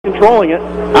controlling it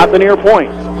at the near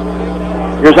point.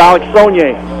 Here's Alex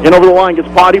Saunier. In over the line, gets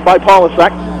bodied by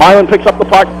Polasek. Milan picks up the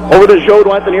puck over to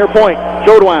Jodouin at the near point.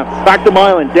 Jodouin back to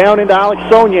Milan, down into Alex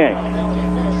Saunier.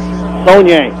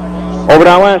 Saunier over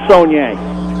to Alain Saunier.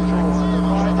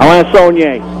 Alain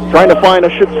Saunier trying to find a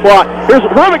shoot slot. Here's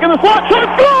Hrivik in the slot.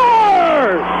 Shot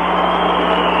scores!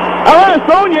 Alain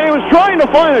Saunier was trying to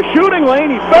find a shooting lane.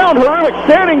 He found Hrivik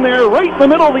standing there right in the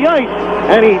middle of the ice,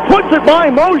 and he puts it by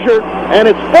Mosier, and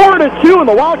it's 4-2, and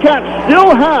the Wildcats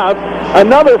still have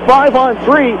another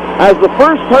 5-on-3 as the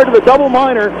first part of the double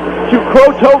minor to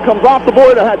Croteau comes off the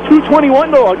board. It had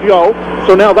 2:21 to go,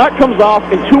 so now that comes off,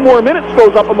 and 2 more minutes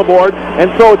goes up on the board, and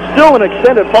so it's still an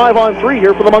extended 5-on-3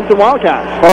 here for the Moncton Wildcats.